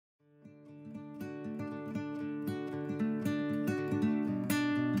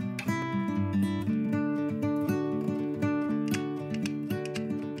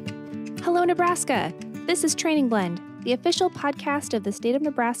Hello, Nebraska! This is Training Blend, the official podcast of the State of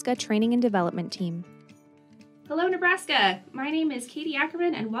Nebraska Training and Development Team. Hello, Nebraska! My name is Katie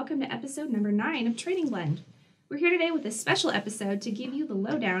Ackerman, and welcome to episode number 9 of Training Blend. We're here today with a special episode to give you the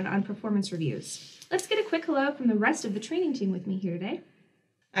lowdown on performance reviews. Let's get a quick hello from the rest of the training team with me here today.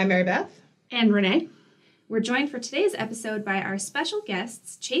 I'm Mary Beth. And Renee. We're joined for today's episode by our special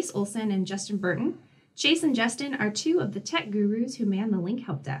guests, Chase Olson and Justin Burton. Chase and Justin are two of the tech gurus who man the Link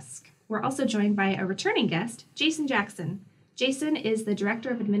Help Desk. We're also joined by a returning guest, Jason Jackson. Jason is the Director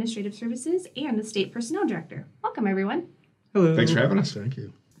of Administrative Services and the State Personnel Director. Welcome, everyone. Hello. Thanks for having us. Thank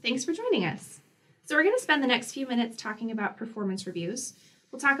you. Thanks for joining us. So we're going to spend the next few minutes talking about performance reviews.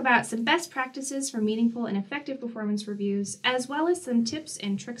 We'll talk about some best practices for meaningful and effective performance reviews, as well as some tips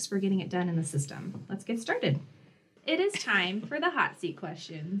and tricks for getting it done in the system. Let's get started. It is time for the hot seat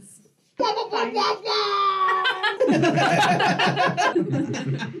questions.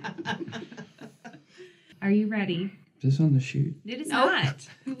 Are you ready? Is this on the sheet? It is not.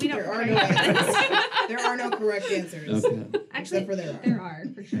 We don't There are no answers. There are no correct answers. Okay. Actually, Except for there are,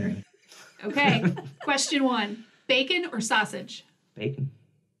 for sure. Okay, question 1. Bacon or sausage? Bacon.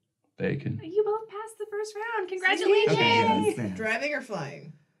 Bacon. You both passed the first round. Congratulations. Okay, yeah. Driving or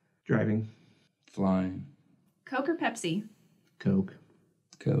flying? Driving. Flying. Coke or Pepsi? Coke.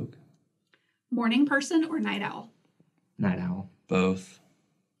 Coke. Morning person or night owl? Night owl. Both.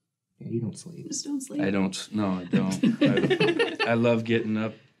 Yeah, you don't sleep. Just don't sleep. I don't. I love getting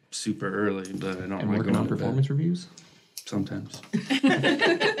up super early, but I don't And like working going on to performance bed. reviews? Sometimes.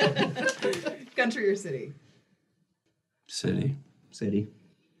 Country or city? City. City.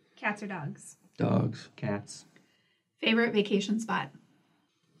 Cats or dogs? Dogs. Cats. Favorite vacation spot?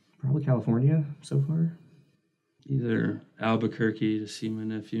 Probably California so far. Either Albuquerque to see my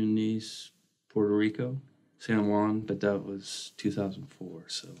nephew and niece, Puerto Rico, San Juan, but that was 2004,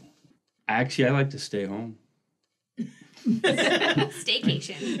 so. Actually, I like to stay home.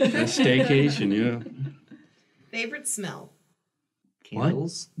 Staycation. A staycation, yeah. Favorite smell?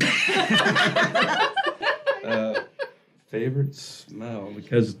 Candles. Favorite smell,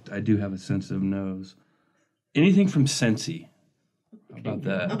 because I do have a sensitive nose. Anything from Scentsy. How about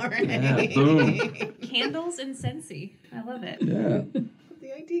that? All right. Yeah, boom. Candles and Scentsy. I love it. Yeah.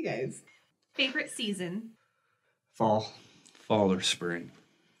 The IT guys. Favorite season? Fall. Fall or spring.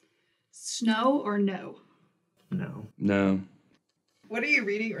 Snow or no? No. No. What are you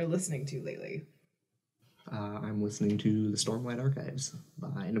reading or listening to lately? I'm listening to The Stormlight Archives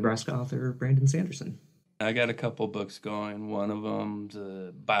by Nebraska author Brandon Sanderson. I got a couple books going. One of them's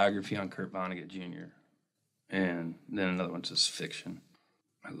a biography on Kurt Vonnegut Jr. And then another one's just fiction.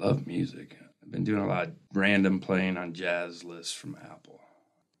 I love music. I've been doing a lot of random playing on jazz lists from Apple.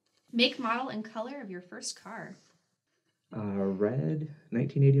 Make, model, and color of your first car? Red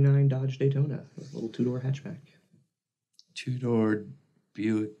 1989 Dodge Daytona with a little two-door hatchback. Two-door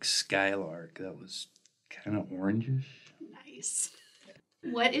Buick Skylark. That was kind of orangish. Nice.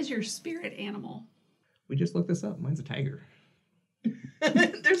 What is your spirit animal? We just looked this up. Mine's a tiger.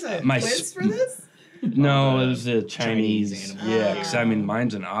 There's a My quiz for this? No, it was a Chinese Chinese animal. Yeah, because I mean,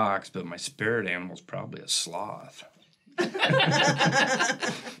 mine's an ox, but my spirit animal's probably a sloth.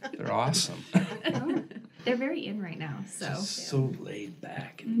 They're awesome. They're very in right now, so. Just so laid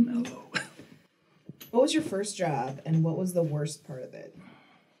back and mellow. What was your first job and what was the worst part of it?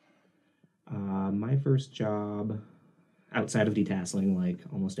 My first job, outside of detasseling, like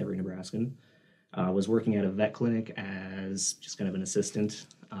almost every Nebraskan, was working at a vet clinic as just kind of an assistant.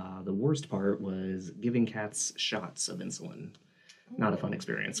 The worst part was giving cats shots of insulin. Not a fun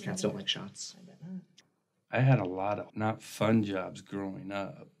experience. Cats don't like shots. I had a lot of not fun jobs growing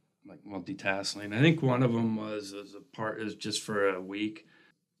up, like detasseling. I think one of them was just for a week.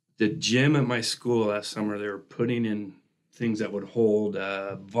 The gym at my school last summer, they were putting in things that would hold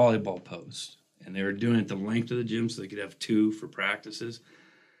volleyball posts, and they were doing it the length of the gym so they could have 2 for practices.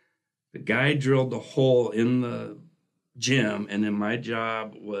 The guy drilled the hole in the gym, and then my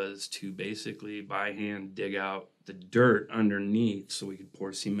job was to basically by hand dig out the dirt underneath so we could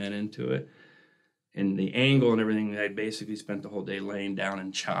pour cement into it. And the angle and everything, I basically spent the whole day laying down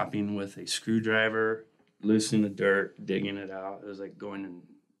and chopping with a screwdriver, loosening the dirt, digging it out. It was like going and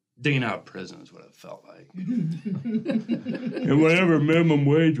digging out of prison is what it felt like. And whatever minimum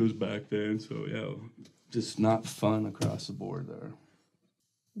wage was back then, so yeah, just not fun across the board there.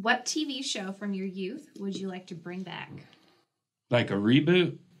 What TV show from your youth would you like to bring back? Like a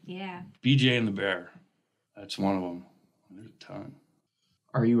reboot? Yeah. BJ and the Bear. That's one of them. There's a ton.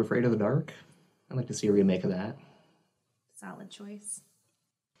 Are You Afraid of the Dark? I'd like to see a remake of that. Solid choice.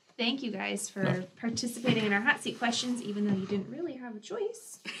 Thank you guys for participating in our hot seat questions, even though you didn't really have a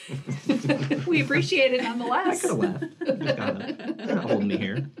choice. We appreciate it I nonetheless. could have left. Just got up. They're not holding me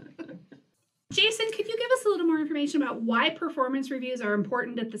here. Jason, could you give us a little more information about why performance reviews are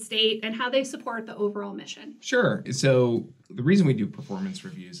important at the state and how they support the overall mission? Sure. So the reason we do performance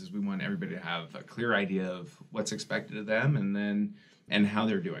reviews is we want everybody to have a clear idea of what's expected of them and how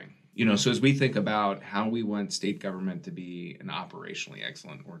they're doing. So as we think about how we want state government to be an operationally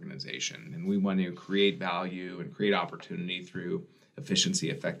excellent organization, and we want to create value and create opportunity through efficiency,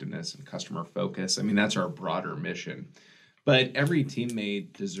 effectiveness, and customer focus. I mean, that's our broader mission. But every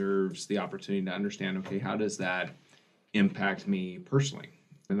teammate deserves the opportunity to understand, okay, how does that impact me personally?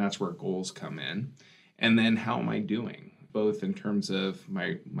 And that's where goals come in. And then how am I doing, both in terms of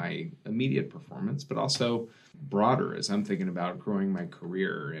my immediate performance, but also broader as I'm thinking about growing my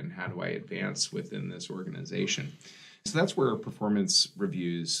career and how do I advance within this organization. So that's where performance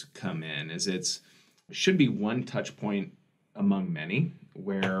reviews come in, it should be one touch point among many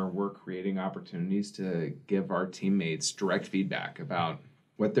where we're creating opportunities to give our teammates direct feedback about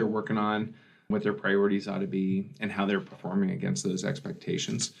what they're working on, what their priorities ought to be, and how they're performing against those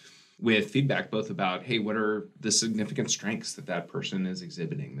expectations, with feedback both about, hey, what are the significant strengths that person is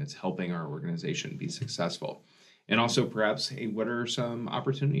exhibiting that's helping our organization be successful? And also perhaps, hey, what are some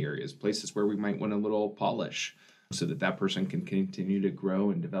opportunity areas, places where we might want a little polish so that person can continue to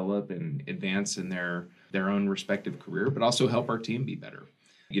grow and develop and advance in their own respective career, but also help our team be better.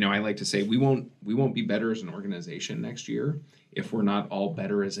 I like to say we won't be better as an organization next year if we're not all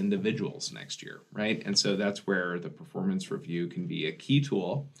better as individuals next year, right? And so that's where the performance review can be a key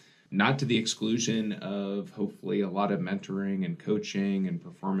tool, not to the exclusion of hopefully a lot of mentoring and coaching and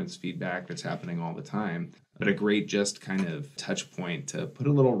performance feedback that's happening all the time, but a great just kind of touch point to put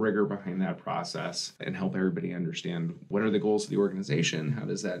a little rigor behind that process and help everybody understand what are the goals of the organization, how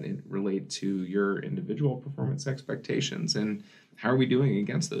does that relate to your individual performance expectations, and how are we doing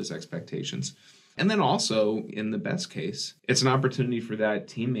against those expectations. And then also, in the best case, it's an opportunity for that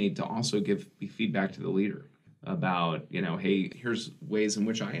teammate to also give feedback to the leader about, hey, here's ways in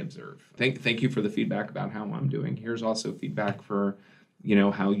which I observe. Thank you for the feedback about how I'm doing. Here's also feedback for,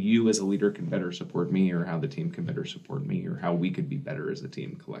 how you as a leader can better support me, or how the team can better support me, or how we could be better as a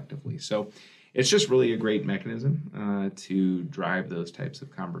team collectively. So it's just really a great mechanism to drive those types of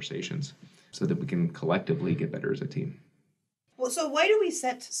conversations so that we can collectively get better as a team. Well, so why do we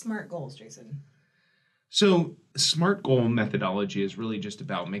set SMART goals, Jason? So SMART goal methodology is really just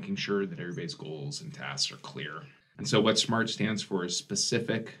about making sure that everybody's goals and tasks are clear. And so what SMART stands for is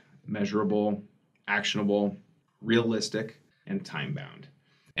specific, measurable, actionable, realistic, and time-bound.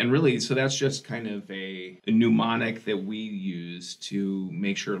 And really, so that's just kind of a mnemonic that we use to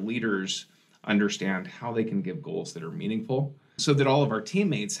make sure leaders understand how they can give goals that are meaningful, so that all of our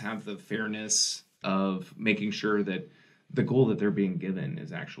teammates have the fairness of making sure that the goal that they're being given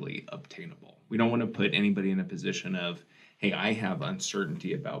is actually obtainable. We don't want to put anybody in a position of, hey, I have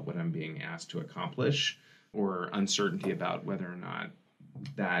uncertainty about what I'm being asked to accomplish, or uncertainty about whether or not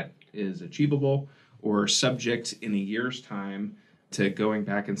that is achievable, or subject in a year's time to going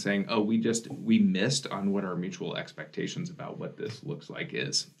back and saying, oh, we missed on what our mutual expectations about what this looks like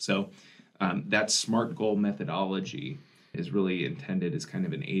is. So that SMART goal methodology is really intended as kind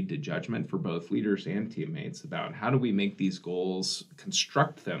of an aid to judgment for both leaders and teammates about how do we make these goals,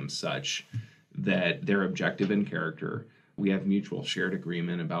 construct them such that they're objective in character. We have mutual shared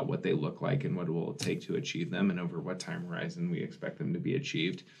agreement about what they look like and what it will take to achieve them and over what time horizon we expect them to be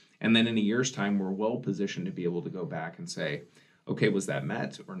achieved. And then in a year's time, we're well positioned to be able to go back and say, okay, was that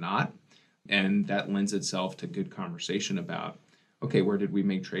met or not? And that lends itself to good conversation about, okay, where did we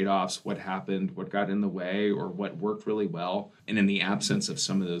make trade-offs? What happened? What got in the way? Or what worked really well? And in the absence of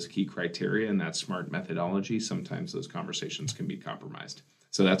some of those key criteria and that SMART methodology, sometimes those conversations can be compromised.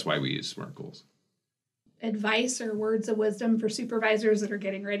 So that's why we use SMART goals. Advice or words of wisdom for supervisors that are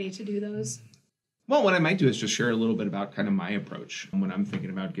getting ready to do those? Well, what I might do is just share a little bit about kind of my approach when I'm thinking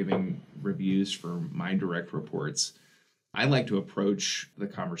about giving reviews for my direct reports. I like to approach the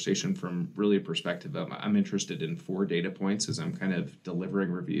conversation from really a perspective of I'm interested in 4 data points as I'm kind of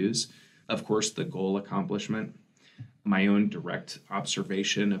delivering reviews. Of course, the goal accomplishment, my own direct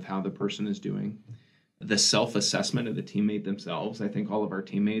observation of how the person is doing, the self-assessment of the teammate themselves. I think all of our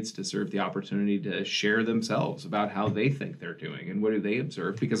teammates deserve the opportunity to share themselves about how they think they're doing and what do they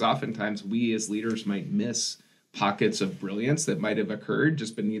observe, because oftentimes we as leaders might miss pockets of brilliance that might have occurred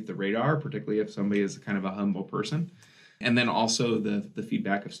just beneath the radar, particularly if somebody is kind of a humble person. And then also the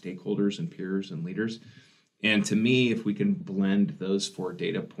feedback of stakeholders and peers and leaders. And to me, if we can blend those 4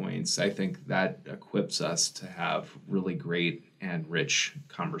 data points, I think that equips us to have really great and rich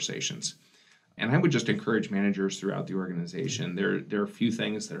conversations. And I would just encourage managers throughout the organization. There are a few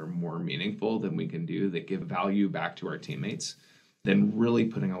things that are more meaningful than we can do that give value back to our teammates than really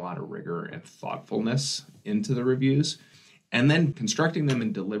putting a lot of rigor and thoughtfulness into the reviews, and then constructing them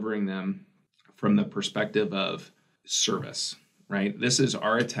and delivering them from the perspective of service, right? This is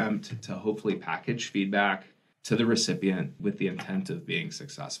our attempt to hopefully package feedback to the recipient with the intent of being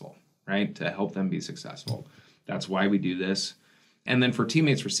successful, right? To help them be successful. That's why we do this. And then for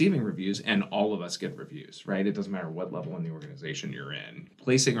teammates receiving reviews, and all of us get reviews, right? It doesn't matter what level in the organization you're in.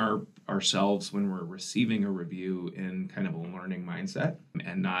 Placing ourselves when we're receiving a review in kind of a learning mindset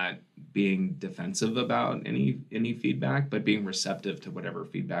and not being defensive about any feedback, but being receptive to whatever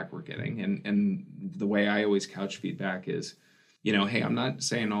feedback we're getting. And the way I always couch feedback is, hey, I'm not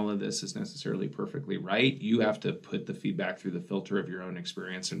saying all of this is necessarily perfectly right. You have to put the feedback through the filter of your own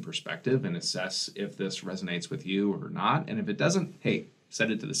experience and perspective and assess if this resonates with you or not. And if it doesn't, hey, set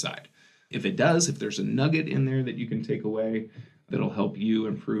it to the side. If it does, if there's a nugget in there that you can take away that'll help you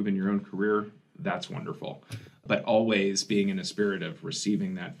improve in your own career, that's wonderful. But always being in a spirit of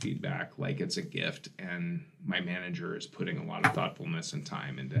receiving that feedback like it's a gift, and my manager is putting a lot of thoughtfulness and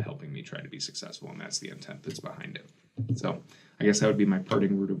time into helping me try to be successful, and that's the intent that's behind it. So I guess that would be my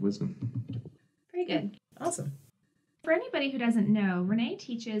parting word of wisdom. Very good. Awesome. For anybody who doesn't know, Renee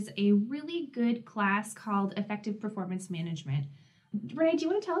teaches a really good class called Effective Performance Management. Renee, do you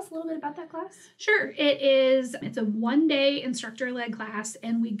want to tell us a little bit about that class? Sure. It's a 1-day instructor-led class,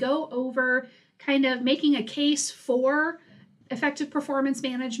 and we go over kind of making a case for effective performance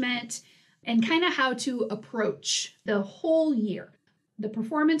management and kind of how to approach the whole year. The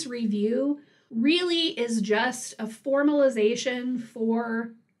performance review really is just a formalization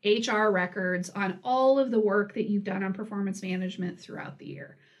for HR records on all of the work that you've done on performance management throughout the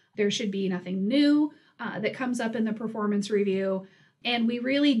year. There should be nothing new that comes up in the performance review. And we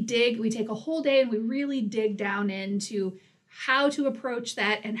take a whole day and we really dig down into how to approach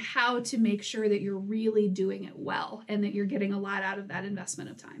that and how to make sure that you're really doing it well and that you're getting a lot out of that investment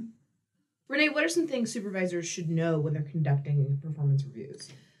of time. Renee, what are some things supervisors should know when they're conducting performance reviews?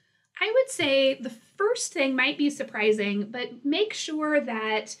 I would say the first thing might be surprising, but make sure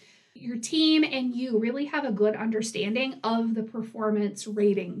that your team and you really have a good understanding of the performance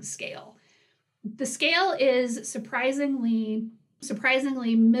rating scale. The scale is surprisingly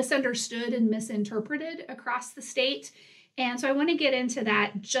misunderstood and misinterpreted across the state. And so I want to get into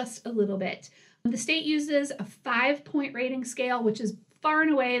that just a little bit. The state uses a 5-point rating scale, which is far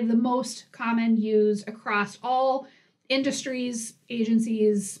and away the most common used across all industries,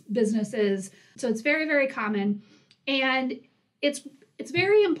 agencies, businesses. So it's very, very common. And it's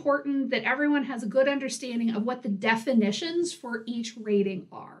very important that everyone has a good understanding of what the definitions for each rating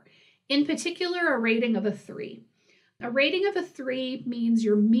are. In particular, a rating of a 3. A rating of a 3 means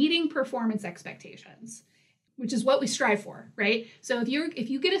you're meeting performance expectations, which is what we strive for, right? So if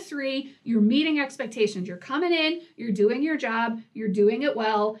you get a 3, you're meeting expectations. You're coming in, you're doing your job, you're doing it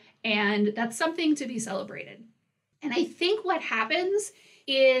well, and that's something to be celebrated. And I think what happens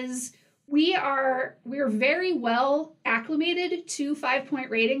is we are very well acclimated to 5-point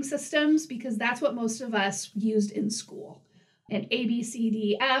rating systems because that's what most of us used in school. An A, B, C,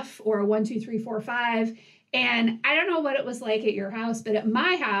 D, F, or a 1, 2, 3, 4, 5. And I don't know what it was like at your house, but at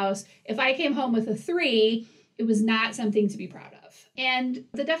my house, if I came home with a 3, it was not something to be proud of. And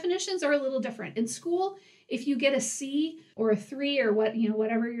the definitions are a little different. In school, if you get a C or a 3 or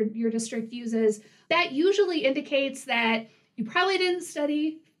whatever your district uses, that usually indicates that you probably didn't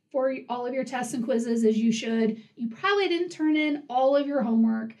study for all of your tests and quizzes as you should. You probably didn't turn in all of your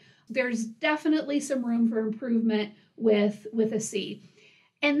homework. There's definitely some room for improvement with a C.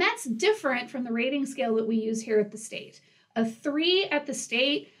 And that's different from the rating scale that we use here at the state. A 3 at the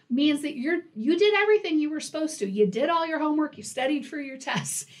state means that you did everything you were supposed to. You did all your homework, you studied for your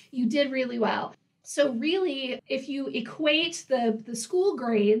tests, you did really well. So really, if you equate the school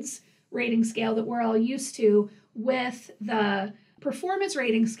grades rating scale that we're all used to with the performance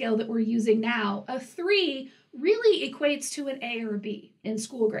rating scale that we're using now, a 3 really equates to an A or a B in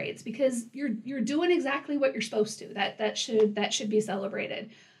school grades because you're doing exactly what you're supposed to. That should be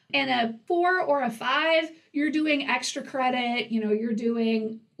celebrated. And a 4 or a 5, you're doing extra credit, you're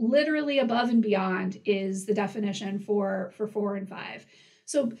doing literally above and beyond is the definition for 4 and 5.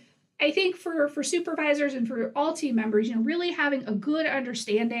 So I think for supervisors and for all team members, really having a good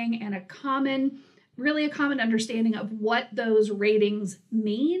understanding and a common understanding of what those ratings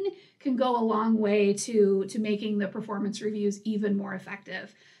mean can go a long way to making the performance reviews even more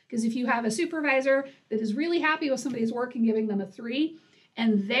effective. Because if you have a supervisor that is really happy with somebody's work and giving them a 3,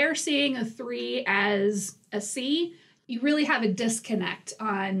 and they're seeing a 3 as a C, you really have a disconnect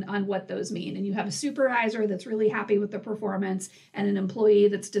on what those mean. And you have a supervisor that's really happy with the performance and an employee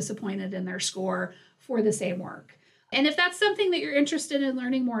that's disappointed in their score for the same work. And if that's something that you're interested in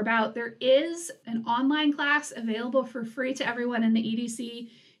learning more about, there is an online class available for free to everyone in the EDC.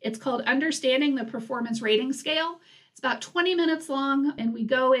 It's called Understanding the Performance Rating Scale. It's about 20 minutes long, and we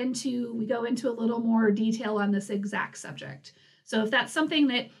go into a little more detail on this exact subject. So if that's something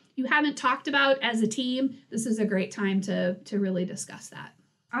that you haven't talked about as a team, this is a great time to really discuss that.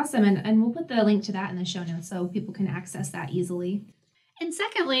 Awesome. And we'll put the link to that in the show notes so people can access that easily. And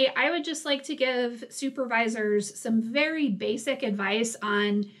secondly, I would just like to give supervisors some very basic advice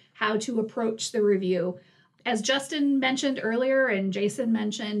on how to approach the review. As Justin mentioned earlier and Jason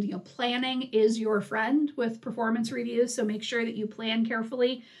mentioned, planning is your friend with performance reviews. So make sure that you plan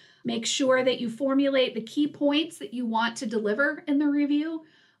carefully. Make sure that you formulate the key points that you want to deliver in the review.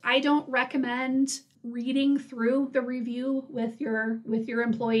 I don't recommend reading through the review with your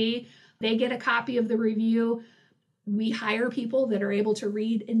employee. They get a copy of the review. We hire people that are able to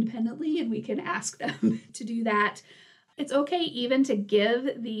read independently, and we can ask them to do that. It's okay even to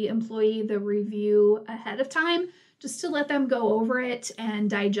give the employee the review ahead of time, just to let them go over it and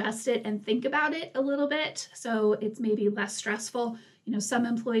digest it and think about it a little bit, so it's maybe less stressful. Some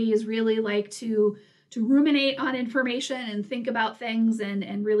employees really like to ruminate on information and think about things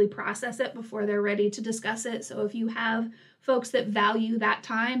and really process it before they're ready to discuss it. So if you have folks that value that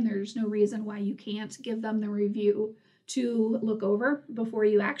time, there's no reason why you can't give them the review to look over before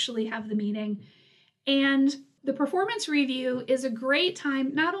you actually have the meeting. And the performance review is a great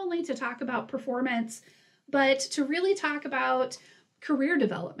time not only to talk about performance, but to really talk about career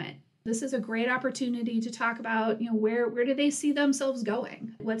development. This is a great opportunity to talk about, where do they see themselves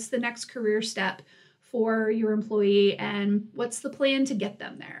going? What's the next career step for your employee, and what's the plan to get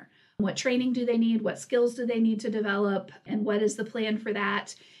them there? What training do they need? What skills do they need to develop? And what is the plan for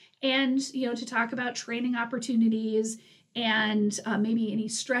that? And, to talk about training opportunities and maybe any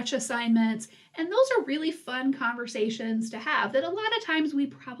stretch assignments. And those are really fun conversations to have that a lot of times we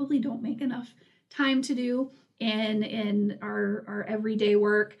probably don't make enough time to do in our everyday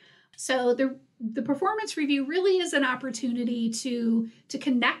work. So the performance review really is an opportunity to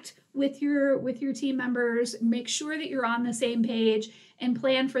connect with your team members, make sure that you're on the same page, and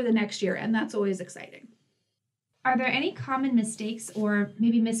plan for the next year. And that's always exciting. Are there any common mistakes or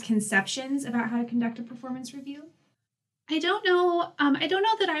maybe misconceptions about how to conduct a performance review? I don't know. I don't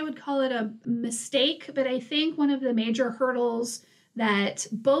know that I would call it a mistake, but I think one of the major hurdles that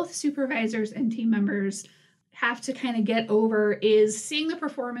both supervisors and team members have to kind of get over is seeing the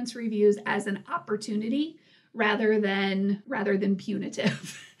performance reviews as an opportunity rather than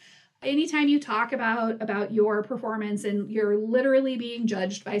punitive. Anytime you talk about your performance and you're literally being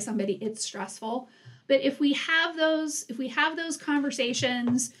judged by somebody, it's stressful. But if we have those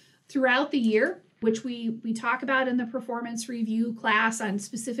conversations throughout the year, which we talk about in the performance review class on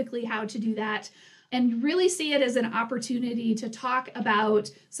specifically how to do that, and really see it as an opportunity to talk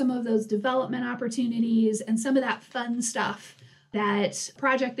about some of those development opportunities and some of that fun stuff, that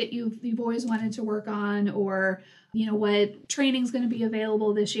project that you've always wanted to work on, or what training's going to be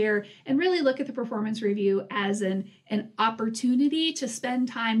available this year, and really look at the performance review as an opportunity to spend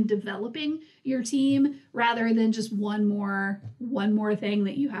time developing your team rather than just one more thing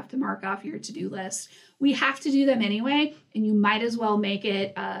that you have to mark off your to-do list. We have to do them anyway, and you might as well make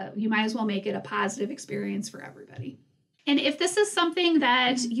it a positive experience for everybody. And if this is something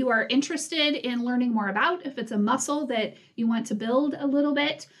that you are interested in learning more about, if it's a muscle that you want to build a little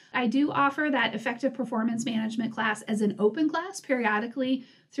bit, I do offer that effective performance management class as an open class periodically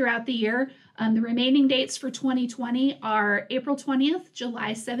throughout the year. The remaining dates for 2020 are April 20th,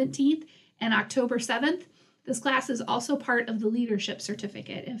 July 17th, and October 7th. This class is also part of the leadership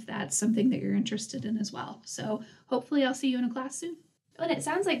certificate if that's something that you're interested in as well. So hopefully I'll see you in a class soon. And it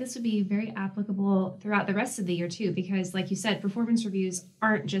sounds like this would be very applicable throughout the rest of the year too, because like you said, performance reviews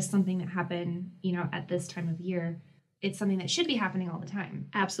aren't just something that happen, at this time of year. It's something that should be happening all the time.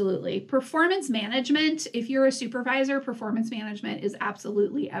 Absolutely. Performance management, if you're a supervisor, performance management is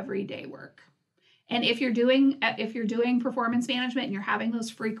absolutely everyday work. And if you're doing performance management and you're having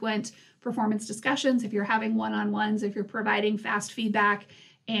those frequent performance discussions, if you're having one-on-ones, if you're providing fast feedback,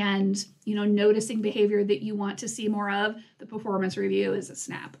 and noticing behavior that you want to see more of, the performance review is a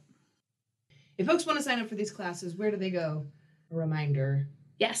snap. If folks want to sign up for these classes, where do they go? A reminder.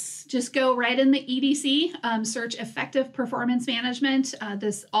 Yes, just go right in the EDC, search effective performance management.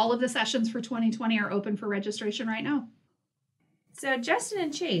 All of the sessions for 2020 are open for registration right now. So, Justin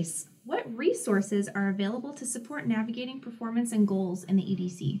and Chase, what resources are available to support navigating performance and goals in the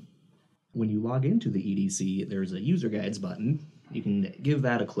EDC? When you log into the EDC, there's a user guides button. You can give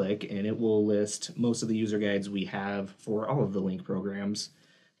that a click, and it will list most of the user guides we have for all of the Link programs.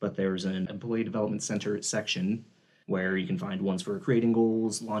 But there's an Employee Development Center section where you can find ones for creating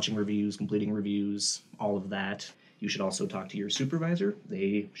goals, launching reviews, completing reviews, all of that. You should also talk to your supervisor.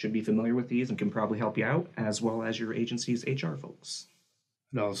 They should be familiar with these and can probably help you out, as well as your agency's HR folks.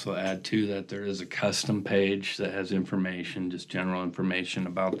 I'd also add, too, that there is a custom page that has information, just general information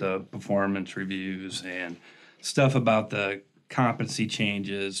about the performance reviews and stuff about the competency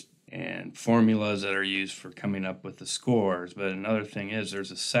changes and formulas that are used for coming up with the scores. But another thing is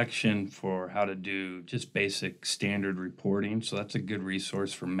there's a section for how to do just basic standard reporting. So that's a good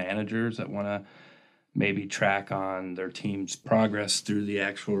resource for managers that want to maybe track on their team's progress through the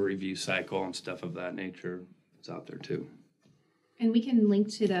actual review cycle and stuff of that nature. It's out there, too. And we can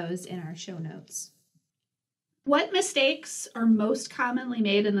link to those in our show notes. What mistakes are most commonly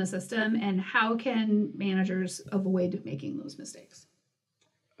made in the system, and how can managers avoid making those mistakes?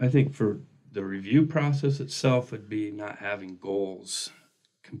 I think for the review process itself would be not having goals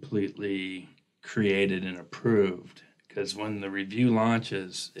completely created and approved. Because when the review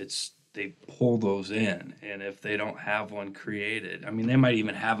launches, they pull those in, and if they don't have one created, I mean, they might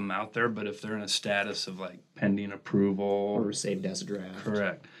even have them out there, but if they're in a status of like pending approval Or saved as a draft.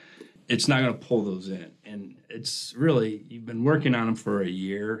 correct, it's not going to pull those in. And it's really, you've been working on them for a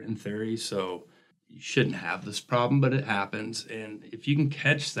year in theory, so you shouldn't have this problem, but it happens. And if you can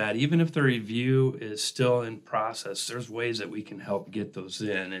catch that, even if the review is still in process, there's ways that we can help get those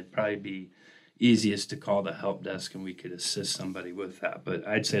in. It'd probably be easiest to call the help desk and we could assist somebody with that. But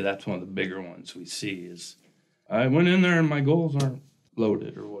I'd say that's one of the bigger ones we see is I went in there and my goals aren't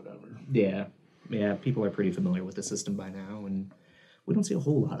loaded or whatever. Yeah, people are pretty familiar with the system by now, and we don't see a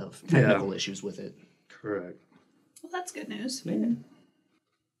whole lot of technical issues with it. Correct. Well, that's good news. Yeah.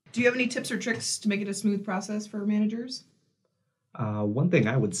 Do you have any tips or tricks to make it a smooth process for managers? One thing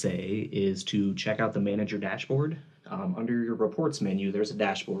I would say is to check out the manager dashboard. Under your reports menu, there's a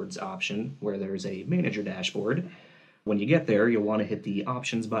dashboards option where there's a manager dashboard. When you get there, you'll want to hit the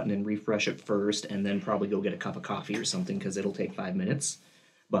options button and refresh it first, and then probably go get a cup of coffee or something because it'll take 5 minutes.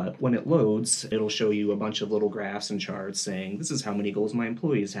 But when it loads, it'll show you a bunch of little graphs and charts saying, this is how many goals my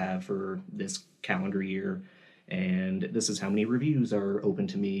employees have for this calendar year, and this is how many reviews are open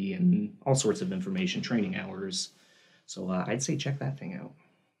to me, and all sorts of information, training hours. So I'd say check that thing out.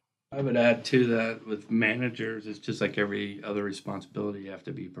 I would add to that with managers, it's just like every other responsibility, you have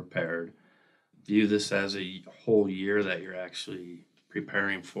to be prepared. View this as a whole year that you're actually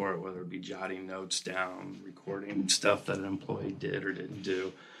preparing for it, whether it be jotting notes down, recording stuff that an employee did or didn't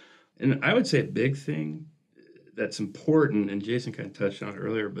do. And I would say a big thing that's important, and Jason kind of touched on it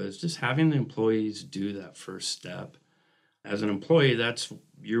earlier, but it's just having the employees do that first step. As an employee, that's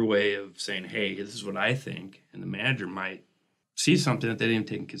your way of saying, hey, this is what I think, and the manager might see something that they didn't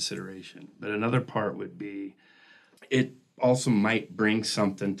take in consideration. But another part would be it also might bring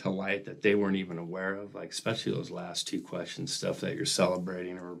something to light that they weren't even aware of, like especially those last two questions, stuff that you're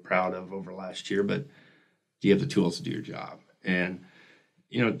celebrating or proud of over last year, but do you have the tools to do your job? And,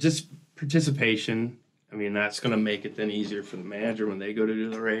 just participation, I mean, that's going to make it then easier for the manager when they go to do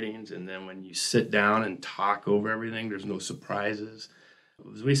the ratings. And then when you sit down and talk over everything, there's no surprises.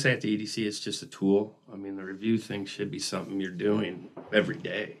 As we say at the EDC, it's just a tool. I mean, the review thing should be something you're doing every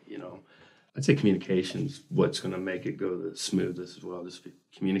day, I'd say communication's what's going to make it go the smoothest as well. Just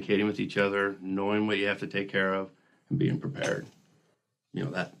communicating with each other, knowing what you have to take care of, and being prepared.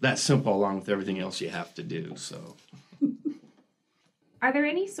 That's simple along with everything else you have to do, so. Are there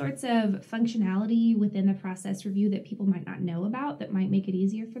any sorts of functionality within the process review that people might not know about that might make it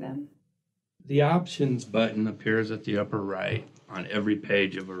easier for them? The options button appears at the upper right on every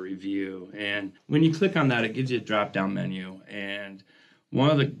page of a review. And when you click on that, it gives you a drop-down menu. And one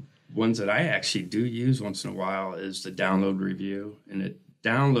of the ones that I actually do use once in a while is the download review. And it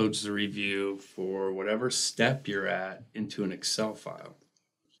downloads the review for whatever step you're at into an Excel file.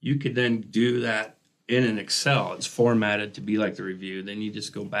 You could then do that in an Excel. It's formatted to be like the review. Then you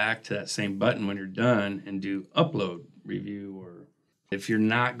just go back to that same button when you're done and do upload review. Or if you're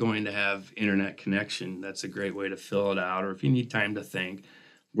not going to have internet connection, that's a great way to fill it out. Or if you need time to think,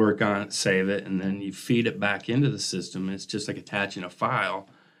 work on it, save it, and then you feed it back into the system. It's just like attaching a file.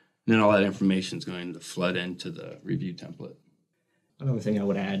 And then all that information is going to flood into the review template. Another thing I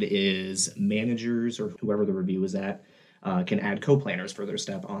would add is managers or whoever the review is at can add co-planners for their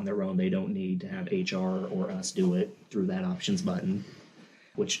step on their own. They don't need to have HR or us do it through that options button,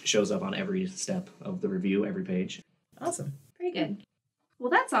 which shows up on every step of the review, every page. Awesome. Very Very good. Well,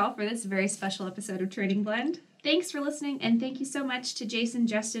 that's all for this very special episode of Training Blend. Thanks for listening, and thank you so much to Jason,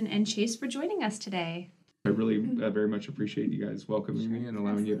 Justin, and Chase for joining us today. I really very much appreciate you guys welcoming me and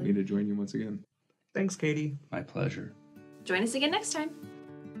allowing me to join you once again. Thanks, Katie. My pleasure. Join us again next time.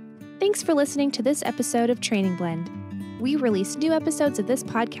 Thanks for listening to this episode of Training Blend. We release new episodes of this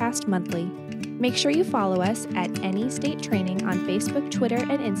podcast monthly. Make sure you follow us at Any State Training on Facebook, Twitter,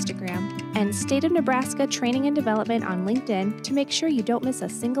 and Instagram, and State of Nebraska Training and Development on LinkedIn to make sure you don't miss a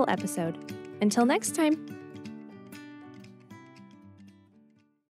single episode. Until next time.